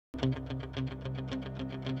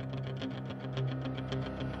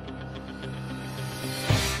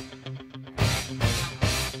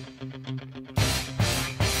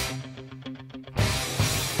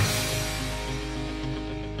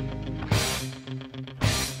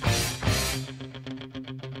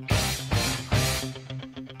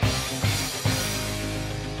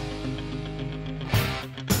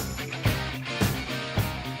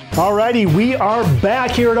Alrighty, we are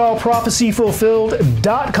back here at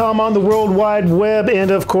allprophecyfulfilled.com on the World Wide Web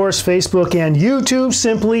and of course Facebook and YouTube,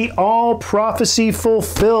 simply All Prophecy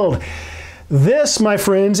Fulfilled. This, my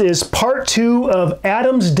friends, is part 2 of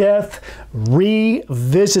Adam's Death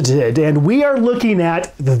Revisited, and we are looking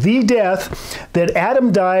at the death that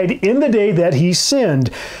Adam died in the day that he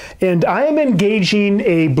sinned. And I am engaging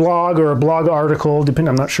a blog or a blog article,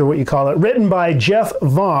 I'm not sure what you call it, written by Jeff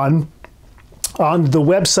Vaughn on the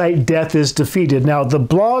website Death is Defeated. Now, the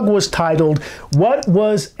blog was titled, What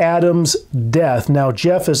Was Adam's Death? Now,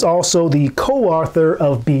 Jeff is also the co-author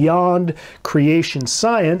of Beyond Creation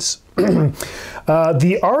Science.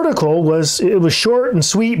 The article was short and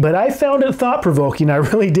sweet, but I found it thought-provoking. I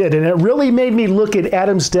really did. And it really made me look at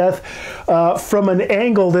Adam's death from an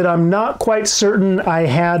angle that I'm not quite certain I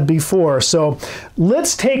had before. So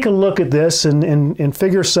let's take a look at this and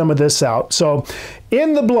figure some of this out. So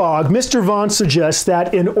in the blog, Mr. Vaughn suggests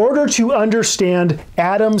that in order to understand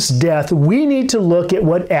Adam's death, we need to look at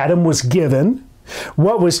what Adam was given,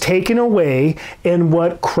 what was taken away, and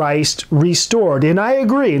what Christ restored. And I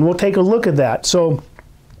agree, and we'll take a look at that. So,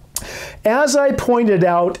 as I pointed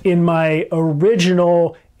out in my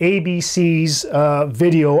original ABC's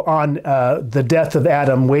video on the death of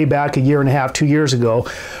Adam way back 1.5 years, 2 years ago,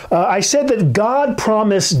 I said that God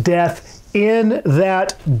promised death in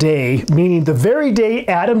that day, meaning the very day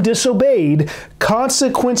Adam disobeyed,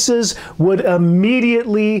 consequences would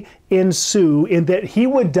immediately ensue in that he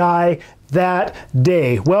would die that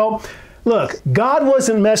day. Well, look, God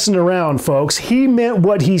wasn't messing around, folks. He meant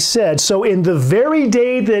what he said. So in the very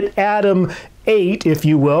day that Adam ate, if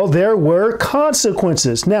you will, there were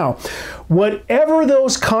consequences. Now, whatever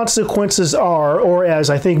those consequences are, or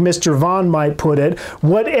as I think Mr. Vaughn might put it,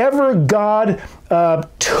 whatever God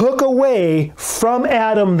took away from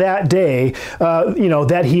Adam that day,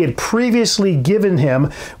 that he had previously given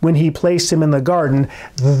him when he placed him in the garden,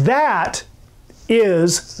 that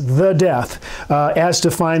is the death, as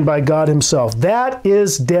defined by God himself. That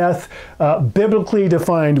is death, biblically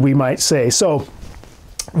defined, we might say. So,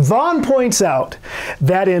 Vaughn points out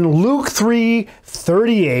that in Luke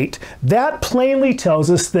 3:38, that plainly tells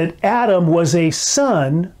us that Adam was a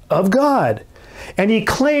son of God. And he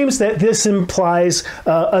claims that this implies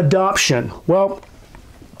adoption. Well,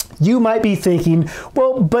 you might be thinking,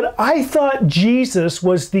 well, but I thought Jesus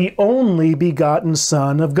was the only begotten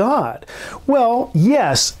Son of God. Well,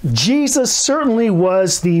 yes, Jesus certainly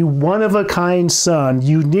was the one-of-a-kind Son,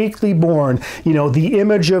 uniquely born, the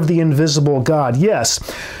image of the invisible God, yes.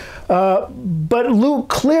 But Luke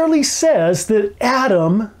clearly says that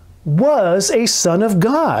Adam was a son of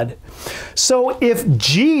God. So if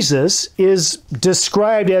Jesus is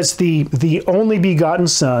described as the only begotten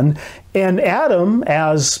Son, and Adam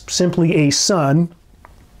as simply a son,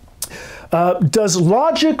 does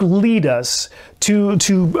logic lead us to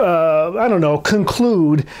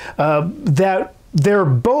conclude that they're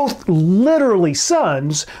both literally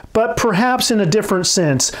sons, but perhaps in a different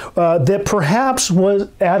sense, that perhaps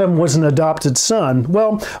Adam was an adopted son?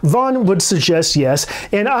 Well, Vaughn would suggest yes,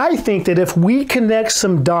 and I think that if we connect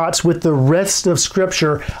some dots with the rest of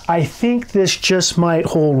Scripture, I think this just might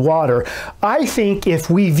hold water. I think if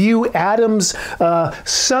we view Adam's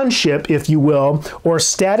sonship, if you will, or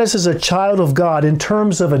status as a child of God in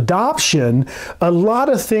terms of adoption, a lot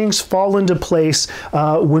of things fall into place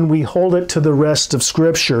when we hold it to the rest of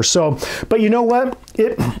Scripture. So, but you know what?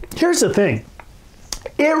 Here's the thing.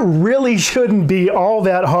 It really shouldn't be all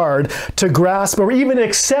that hard to grasp or even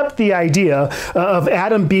accept the idea of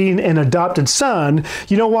Adam being an adopted son.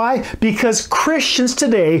 You know why? Because Christians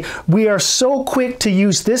today, we are so quick to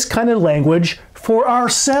use this kind of language for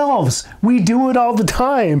ourselves. We do it all the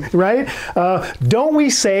time, right? Don't we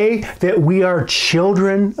say that we are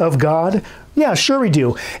children of God? Yeah, sure we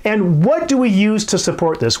do. And what do we use to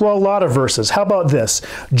support this? Well, a lot of verses. How about this?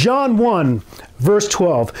 John 1, verse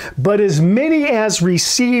 12. But as many as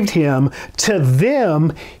received him, to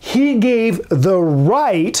them he gave the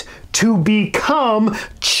right to become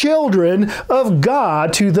children of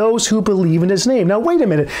God to those who believe in his name. Now, wait a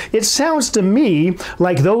minute. It sounds to me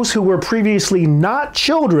like those who were previously not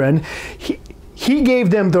children, he gave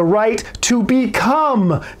them the right to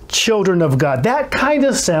become children of God. That kind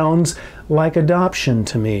of sounds like adoption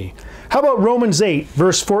to me. How about Romans 8,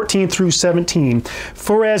 verse 14 through 17?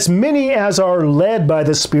 For as many as are led by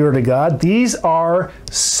the Spirit of God, these are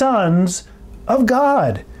sons of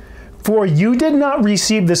God. For you did not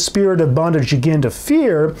receive the spirit of bondage again to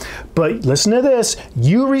fear, but listen to this,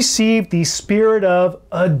 you received the spirit of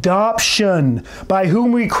adoption, by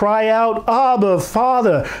whom we cry out, Abba,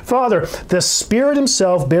 Father. Father, the Spirit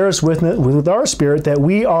himself bears witness with our spirit that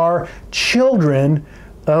we are children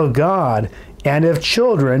of God. And if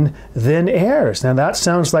children, then heirs. Now that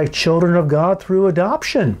sounds like children of God through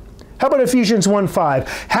adoption. How about Ephesians 1:5?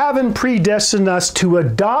 Having predestined us to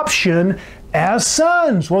adoption as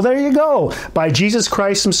sons. Well, there you go. By Jesus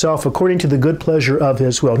Christ himself, according to the good pleasure of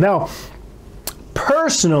his will. Now,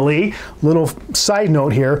 personally, little side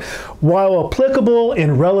note here, while applicable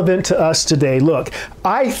and relevant to us today, look,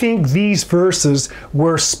 I think these verses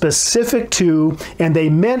were specific to, and they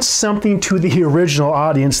meant something to the original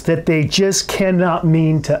audience that they just cannot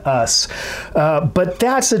mean to us. But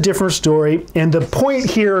that's a different story. And the point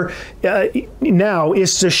here now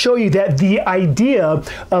is to show you that the idea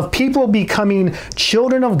of people becoming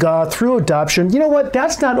children of God through adoption, you know what?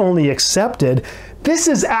 That's not only accepted, this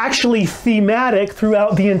is actually thematic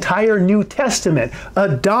throughout the entire New Testament.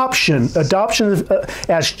 Adoption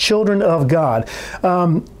as children of God.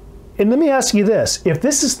 And let me ask you this. If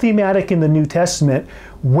this is thematic in the New Testament,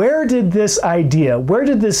 where did this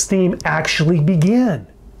theme actually begin?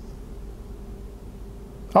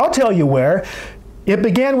 I'll tell you where. It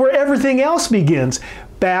began where everything else begins.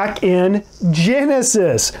 Back in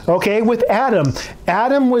Genesis, okay, with Adam.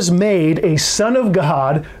 Adam was made a son of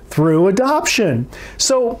God through adoption.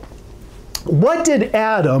 So what did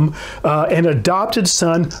Adam, an adopted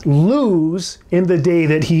son, lose in the day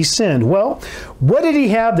that he sinned? Well, what did he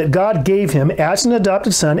have that God gave him as an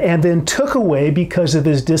adopted son and then took away because of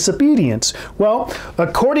his disobedience? Well,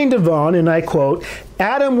 according to Vaughan, and I quote,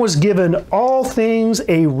 Adam was given all things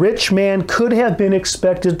a rich man could have been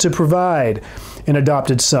expected to provide. An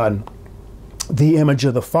adopted son, the image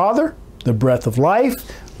of the Father, the breath of life,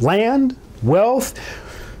 land, wealth,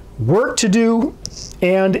 work to do,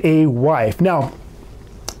 and a wife. Now,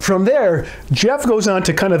 from there, Jeff goes on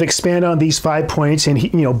to kind of expand on these 5 points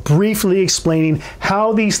and briefly explaining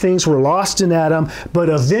how these things were lost in Adam, but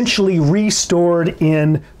eventually restored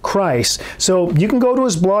in Christ. So you can go to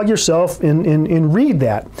his blog yourself and read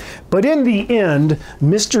that. But in the end,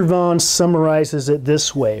 Mr. Vaughan summarizes it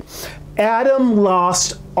this way. Adam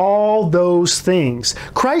lost all those things.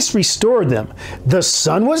 Christ restored them. The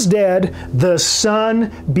son was dead. The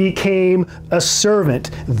son became a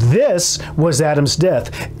servant. This was Adam's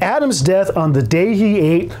death. Adam's death on the day he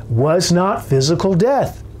ate was not physical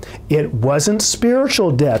death. It wasn't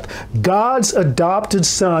spiritual death. God's adopted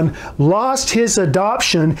son lost his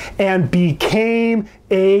adoption and became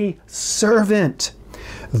a servant.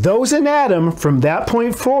 Those in Adam, from that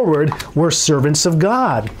point forward, were servants of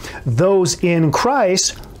God. Those in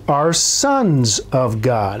Christ are sons of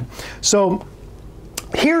God. So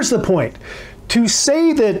here's the point. To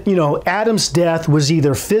say that, Adam's death was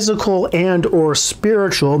either physical and or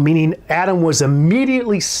spiritual, meaning Adam was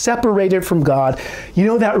immediately separated from God,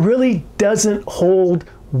 that really doesn't hold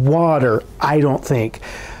water, I don't think.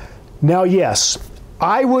 Now, yes,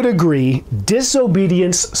 I would agree,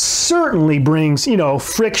 disobedience certainly brings,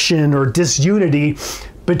 friction or disunity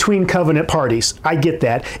between covenant parties. I get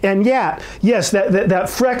that. And yes,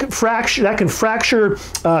 that can fracture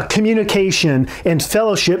communication and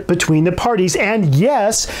fellowship between the parties. And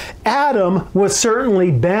yes, Adam was certainly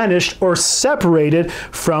banished or separated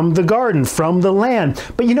from the garden, from the land.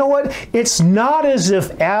 But you know what? It's not as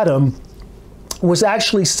if Adam was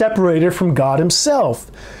actually separated from God himself.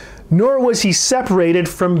 Nor was he separated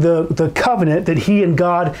from the covenant that he and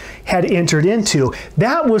God had entered into.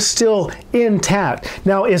 That was still intact.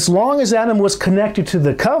 Now, as long as Adam was connected to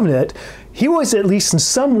the covenant, he was at least in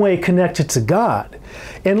some way connected to God.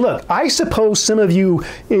 And look, I suppose some of you,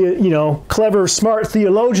 clever, smart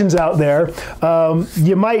theologians out there,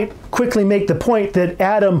 you might quickly make the point that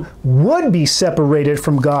Adam would be separated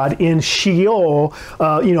from God in Sheol,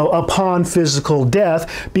 upon physical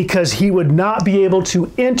death, because he would not be able to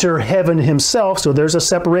enter heaven himself. So there's a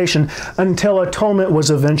separation until atonement was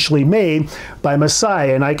eventually made by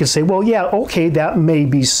Messiah. And I could say, well, yeah, okay, that may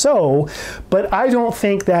be so, but I don't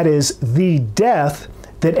think that is the death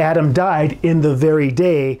that Adam died in the very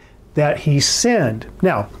day that he sinned.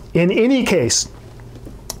 Now, in any case,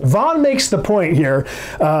 Vaughn makes the point here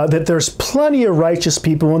that there's plenty of righteous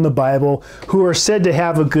people in the Bible who are said to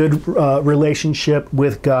have a good relationship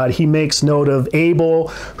with God. He makes note of Abel,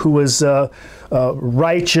 who was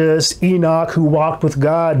righteous, Enoch, who walked with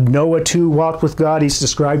God, Noah, too, walked with God. He's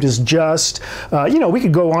described as just. We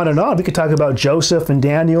could go on and on. We could talk about Joseph and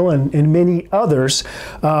Daniel and many others.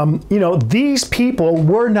 These people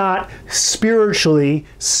were not spiritually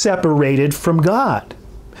separated from God.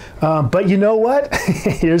 But you know what?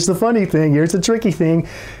 Here's the funny thing. Here's the tricky thing.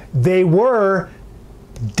 They were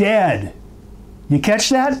dead. You catch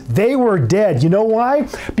that? They were dead. You know why?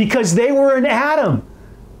 Because they were in Adam.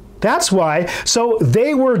 That's why. So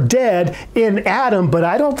they were dead in Adam, but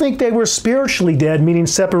I don't think they were spiritually dead, meaning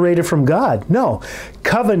separated from God. No.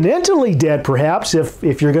 Covenantally dead, perhaps,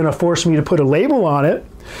 if you're going to force me to put a label on it.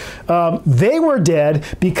 They were dead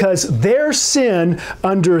because their sin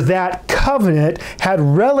under that covenant had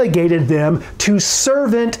relegated them to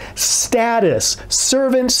servant status.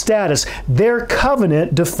 Servant status. Their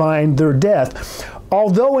covenant defined their death.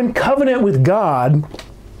 Although in covenant with God,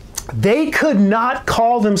 they could not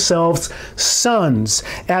call themselves sons,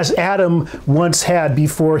 as Adam once had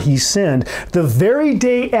before he sinned. The very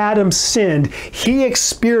day Adam sinned, he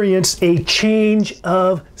experienced a change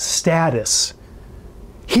of status.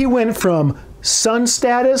 He went from son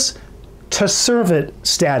status to servant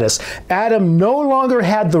status. Adam no longer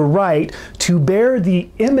had the right to bear the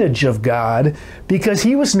image of God because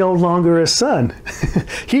he was no longer a son.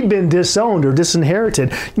 He'd been disowned or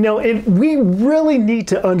disinherited. We really need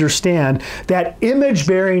to understand that image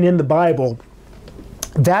bearing in the Bible,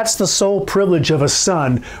 that's the sole privilege of a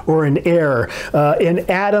son or an heir. And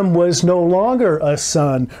Adam was no longer a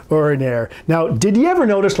son or an heir. Now, did you ever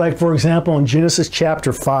notice, like, for example, in Genesis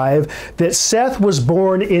chapter 5, that Seth was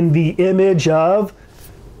born in the image of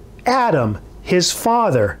Adam, his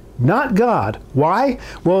father, not God? Why?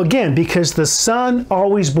 Well, again, because the son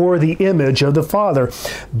always bore the image of the father.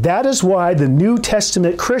 That is why the New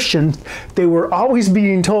Testament Christians, they were always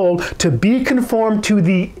being told to be conformed to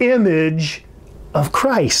the image of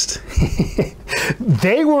Christ.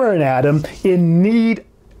 They were in Adam in need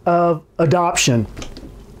of adoption.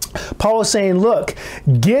 Paul is saying, look,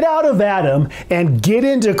 get out of Adam and get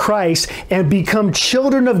into Christ and become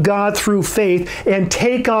children of God through faith and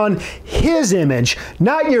take on his image.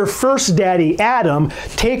 Not your first daddy, Adam.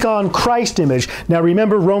 Take on Christ's image. Now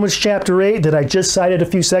remember Romans chapter 8 that I just cited a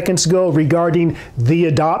few seconds ago regarding the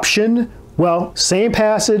adoption? Well, same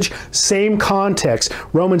passage, same context.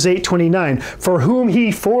 Romans 8:29. For whom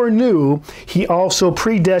he foreknew, he also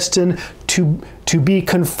predestined to be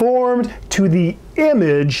conformed to the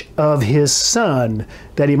image of his Son,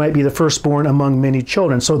 that he might be the firstborn among many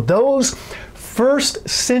children. So those first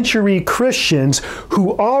century Christians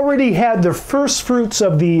who already had the first fruits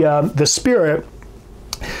of the Spirit,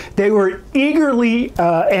 they were eagerly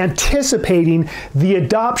anticipating the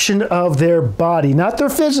adoption of their body, not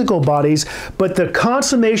their physical bodies, but the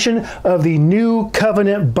consummation of the new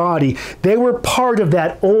covenant body. They were part of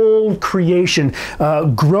that old creation,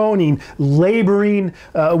 groaning, laboring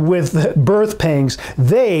with birth pangs.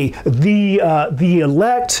 They, the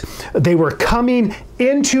elect, they were coming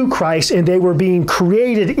into Christ and they were being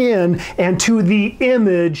created in and to the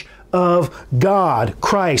image of God,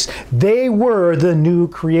 Christ. They were the new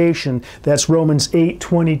creation. That's Romans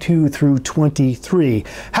 8:22 through 23.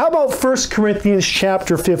 How about 1 Corinthians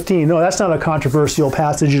chapter 15? No, that's not a controversial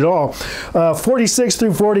passage at all. 46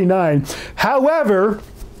 through 49. However,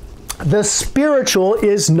 the spiritual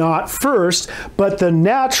is not first, but the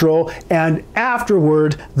natural, and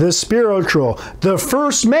afterward the spiritual. The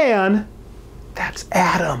first man, that's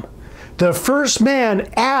Adam. The first man,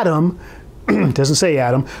 Adam, doesn't say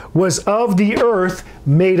Adam, was of the earth,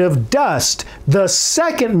 made of dust. The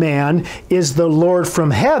second man is the Lord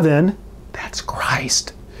from heaven. That's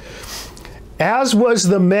Christ. As was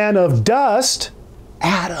the man of dust,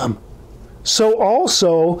 Adam, so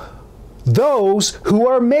also those who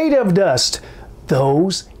are made of dust,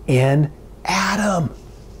 those in Adam.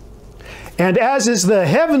 And as is the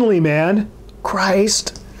heavenly man,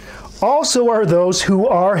 Christ, also are those who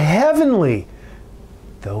are heavenly,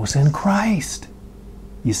 those in Christ.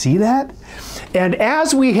 You see that? And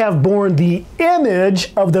as we have borne the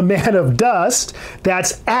image of the man of dust,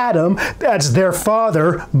 that's Adam, that's their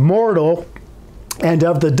father, mortal, and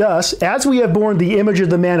of the dust, as we have borne the image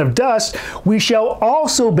of the man of dust, we shall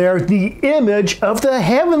also bear the image of the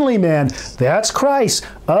heavenly man. That's Christ,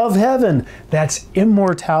 of heaven. That's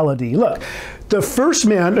immortality. Look, the first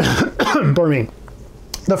man, pardon me,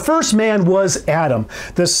 the first man was Adam.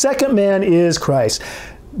 The second man is Christ.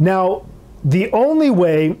 Now, the only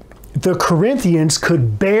way the Corinthians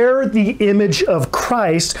could bear the image of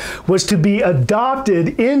Christ was to be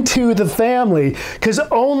adopted into the family, because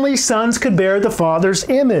only sons could bear the Father's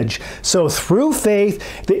image. So through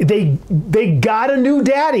faith, they got a new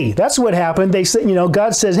daddy. That's what happened. They said,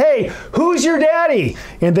 God says, hey, who's your daddy?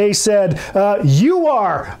 And they said, you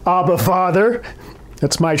are, Abba Father.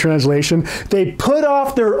 That's my translation. They put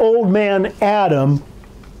off their old man Adam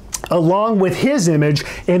along with his image,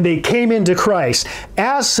 and they came into Christ.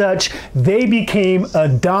 As such, they became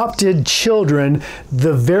adopted children,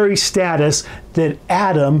 the very status that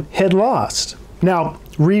Adam had lost. Now,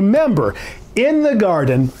 remember, in the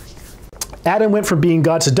garden, Adam went from being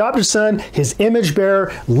God's adopted son, his image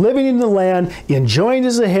bearer, living in the land, enjoying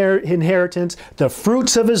his inheritance, the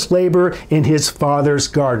fruits of his labor in his father's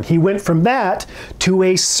garden. He went from that to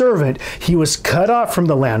a servant. He was cut off from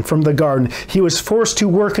the land, from the garden. He was forced to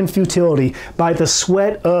work in futility by the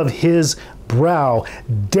sweat of his brow.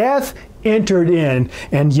 Death entered in,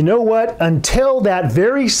 and you know what? Until that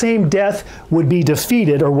very same death would be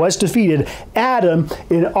defeated, or was defeated, Adam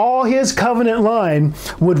in all his covenant line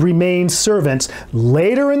would remain servants.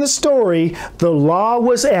 Later in the story, the law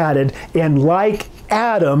was added, and like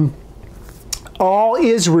Adam, all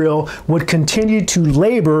Israel would continue to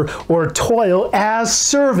labor or toil as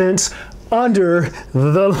servants under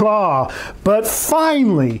the law. But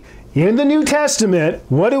finally, in the New Testament,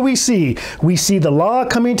 what do we see? We see the law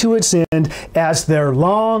coming to its end as their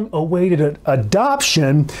long-awaited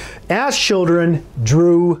adoption as children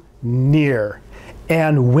drew near.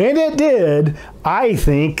 And when it did, I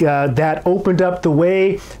think that opened up the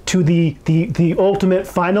way to the ultimate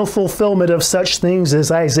final fulfillment of such things as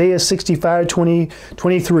Isaiah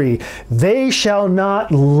 65:23. They shall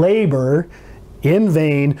not labor in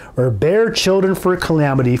vain, or bear children for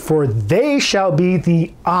calamity, for they shall be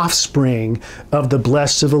the offspring of the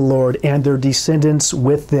blessed of the Lord, and their descendants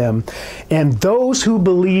with them. And those who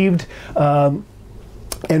believed and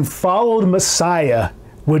followed Messiah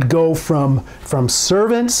would go from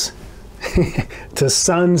servants to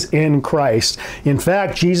sons in Christ. In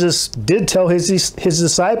fact, Jesus did tell his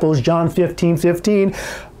disciples, John 15:15,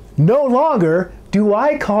 no longer do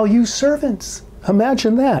I call you servants.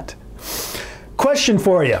 Imagine that. Question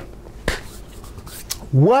for you.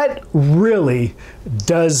 What really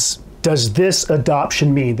does this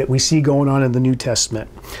adoption mean that we see going on in the New Testament?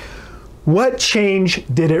 What change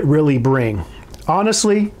did it really bring?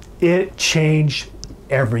 Honestly, it changed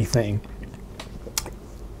everything.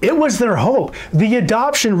 It was their hope. The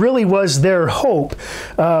adoption really was their hope.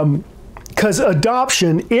 Because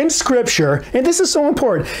adoption in Scripture, and this is so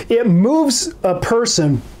important, it moves a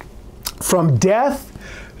person from death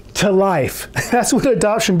to life. That's what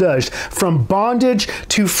adoption does. From bondage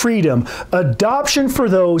to freedom. Adoption for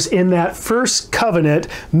those in that first covenant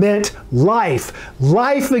meant life.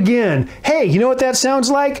 Life again. Hey, you know what that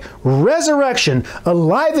sounds like? Resurrection.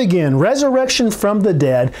 Alive again. Resurrection from the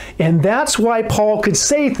dead. And that's why Paul could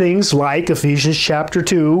say things like Ephesians chapter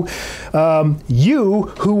 2, you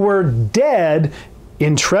who were dead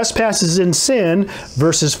in trespasses and sin,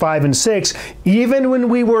 verses 5 and 6, even when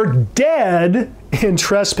we were dead in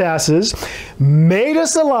trespasses, made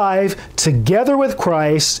us alive together with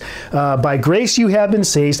Christ. By grace you have been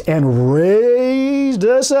saved, and raised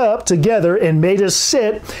us up together and made us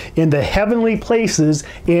sit in the heavenly places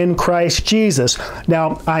in Christ Jesus.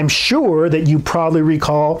 Now, I'm sure that you probably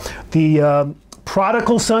recall the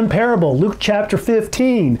prodigal son parable, Luke chapter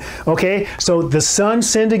 15. Okay, so the son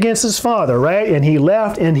sinned against his father, right? And he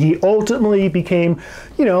left, and he ultimately became,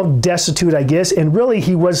 destitute, I guess. And really,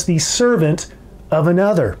 he was the servant of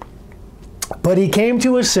another. But he came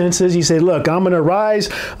to his senses. He said, look, I'm going to rise.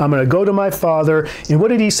 I'm going to go to my father. And what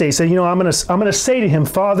did he say? He said, I'm going to say to him,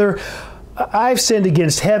 Father, I've sinned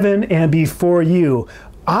against heaven and before you.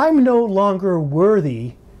 I'm no longer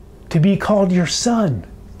worthy to be called your son.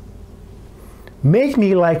 Make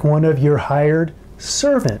me like one of your hired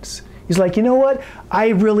servants. He's like, you know what? I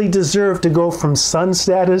really deserve to go from son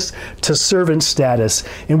status to servant status.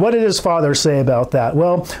 And what did his father say about that?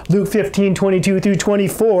 Well, Luke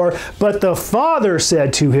 15:22-24, but the father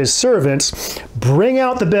said to his servants, bring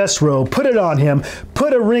out the best robe, put it on him,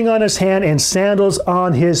 put a ring on his hand and sandals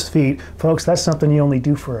on his feet. Folks, that's something you only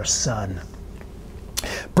do for a son.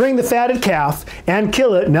 Bring the fatted calf and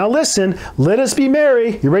kill it. Now listen, let us be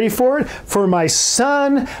merry. You ready for it? For my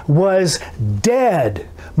son was dead.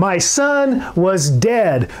 My son was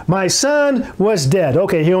dead. My son was dead.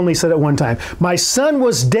 Okay, he only said it one time. My son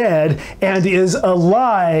was dead and is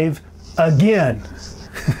alive again.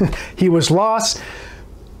 He was lost,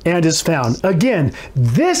 and is found. Again,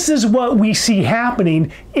 this is what we see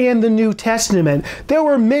happening in the New Testament. There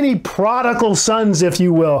were many prodigal sons, if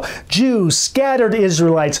you will, Jews, scattered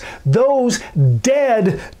Israelites, those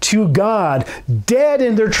dead to God, dead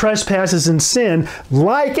in their trespasses and sin,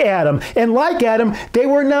 like Adam. And like Adam, they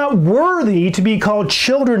were not worthy to be called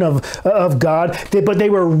children of God, but they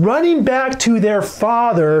were running back to their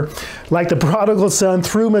Father, like the prodigal son,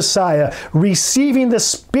 through Messiah, receiving the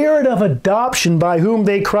spirit of adoption by whom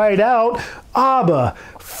they cried out, Abba,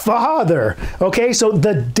 Father. Okay, so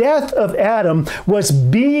the death of Adam was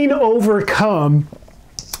being overcome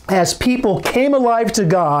as people came alive to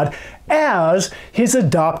God as his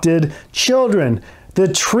adopted children.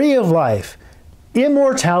 The tree of life,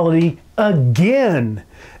 immortality, again,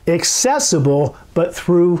 accessible, but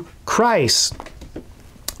through Christ.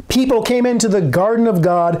 People came into the garden of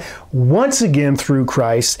God once again through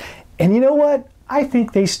Christ. And you know what? I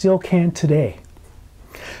think they still can today.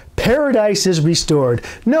 Paradise is restored.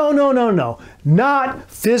 No.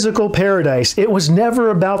 Not physical paradise. It was never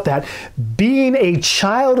about that. Being a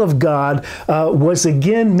child of God was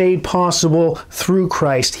again made possible through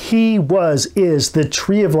Christ. He is the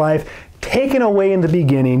tree of life, taken away in the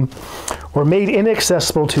beginning, or made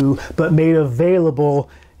inaccessible to, but made available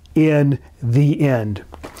in the end.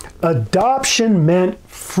 Adoption meant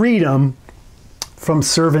freedom from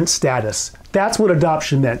servant status. That's what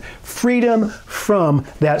adoption meant. Freedom from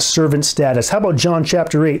that servant status. How about John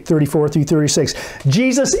chapter 8, 34 through 36?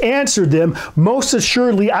 Jesus answered them, most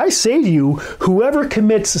assuredly, I say to you, whoever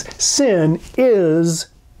commits sin is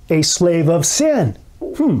a slave of sin.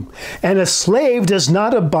 And a slave does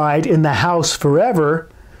not abide in the house forever,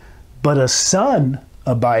 but a son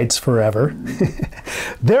abides forever.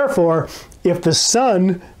 Therefore, if the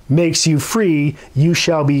Son makes you free, you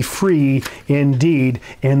shall be free indeed.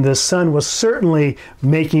 And the Son was certainly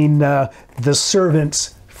making the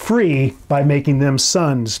servants free by making them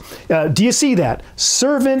sons. Do you see that?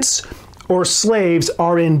 Servants or slaves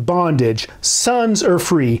are in bondage. Sons are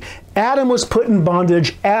free. Adam was put in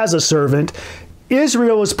bondage as a servant.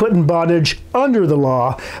 Israel was put in bondage under the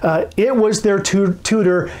law. It was their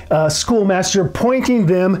tutor, schoolmaster, pointing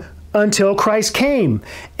them until Christ came.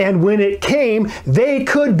 And when it came, they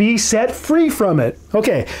could be set free from it.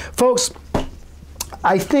 Okay, folks,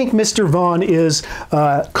 I think Mr. Vaughn is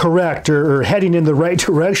correct or heading in the right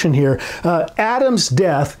direction here. Adam's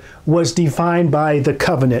death was defined by the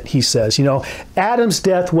covenant, he says. You know, Adam's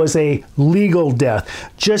death was a legal death.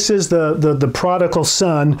 Just as the prodigal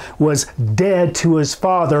son was dead to his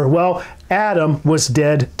father, well, Adam was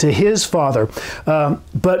dead to his father.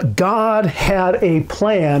 But God had a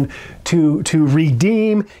plan to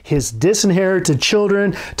redeem his disinherited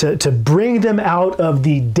children, to bring them out of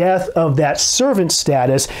the death of that servant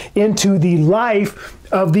status into the life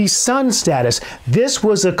of the son status. This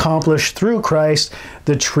was accomplished through Christ,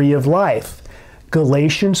 the tree of life.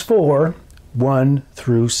 Galatians 4, 1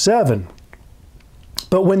 through 7.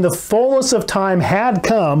 But when the fullness of time had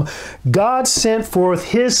come, God sent forth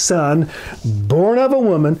his Son, born of a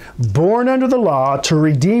woman, born under the law, to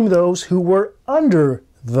redeem those who were under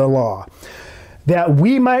the law, that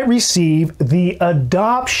we might receive the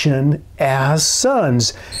adoption as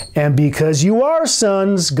sons. And because you are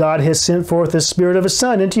sons, God has sent forth the Spirit of his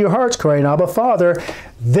Son into your hearts, crying, Abba, Father.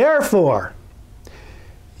 Therefore,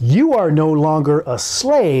 you are no longer a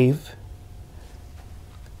slave,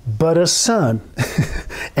 but a son.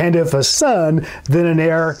 And if a son, then an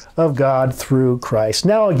heir of God through Christ.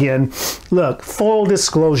 Now again, look, full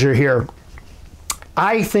disclosure here.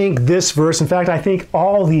 I think this verse, in fact, I think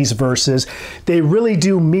all these verses, they really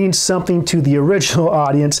do mean something to the original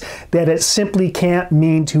audience that it simply can't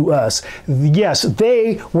mean to us. Yes,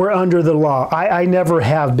 they were under the law. I never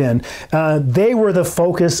have been. They were the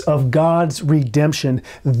focus of God's redemption.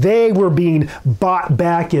 They were being bought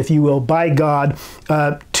back, if you will, by God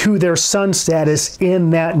to their son status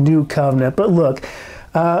in that new covenant. But look,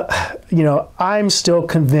 you know, I'm still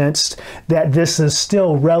convinced that this is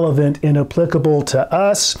still relevant and applicable to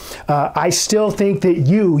us. I still think that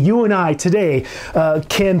you and I today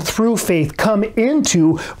can, through faith, come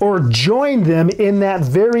into or join them in that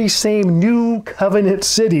very same new covenant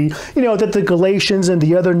city, you know, that the Galatians and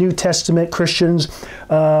the other New Testament Christians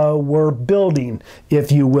were building,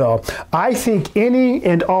 if you will. I think any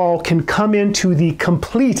and all can come into the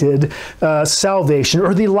completed salvation,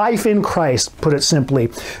 or the life in Christ, put it simply.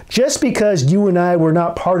 Just because you and I were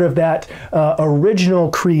not part of that original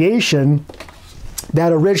creation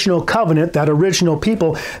that original covenant, that original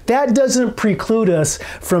people, that doesn't preclude us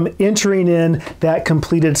from entering in that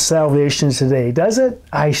completed salvation today, does it?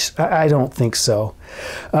 I don't think so.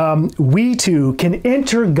 We too can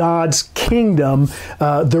enter God's kingdom,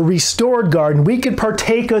 the restored garden. We could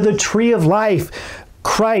partake of the tree of life,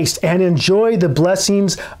 Christ, and enjoy the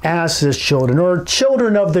blessings as his children, or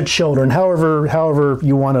children of the children, however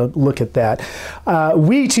you want to look at that.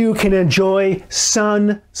 We too can enjoy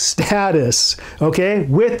son status, okay,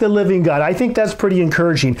 with the living God. I think that's pretty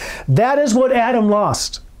encouraging. That is what Adam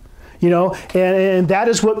lost, you know, and that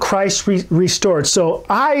is what Christ restored. So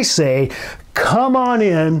I say, come on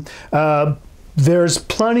in. There's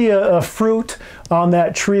plenty of fruit on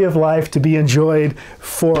that tree of life to be enjoyed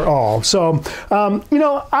for all. So, you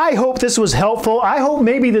know, I hope this was helpful. I hope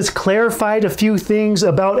maybe this clarified a few things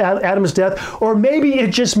about Adam's death, or maybe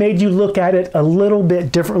it just made you look at it a little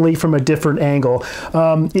bit differently from a different angle.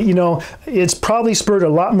 You know, it's probably spurred a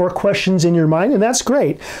lot more questions in your mind, and that's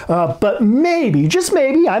great. But maybe, just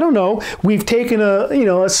maybe, I don't know, we've taken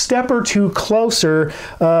a step or two closer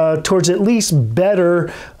towards at least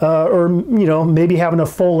better, or, you know, maybe having a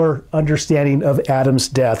fuller understanding of Adam's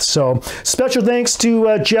death. So special thanks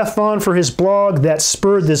to Jeff Vaughn for his blog that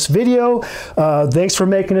spurred this video. Thanks for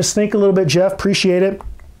making us think a little bit, Jeff. Appreciate it.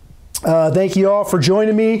 Thank you all for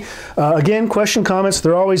joining me. Again, question, comments,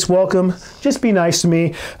 they're always welcome. Just be nice to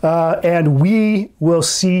me. And we will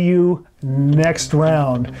see you next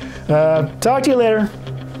round. Talk to you later.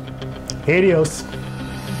 Adios.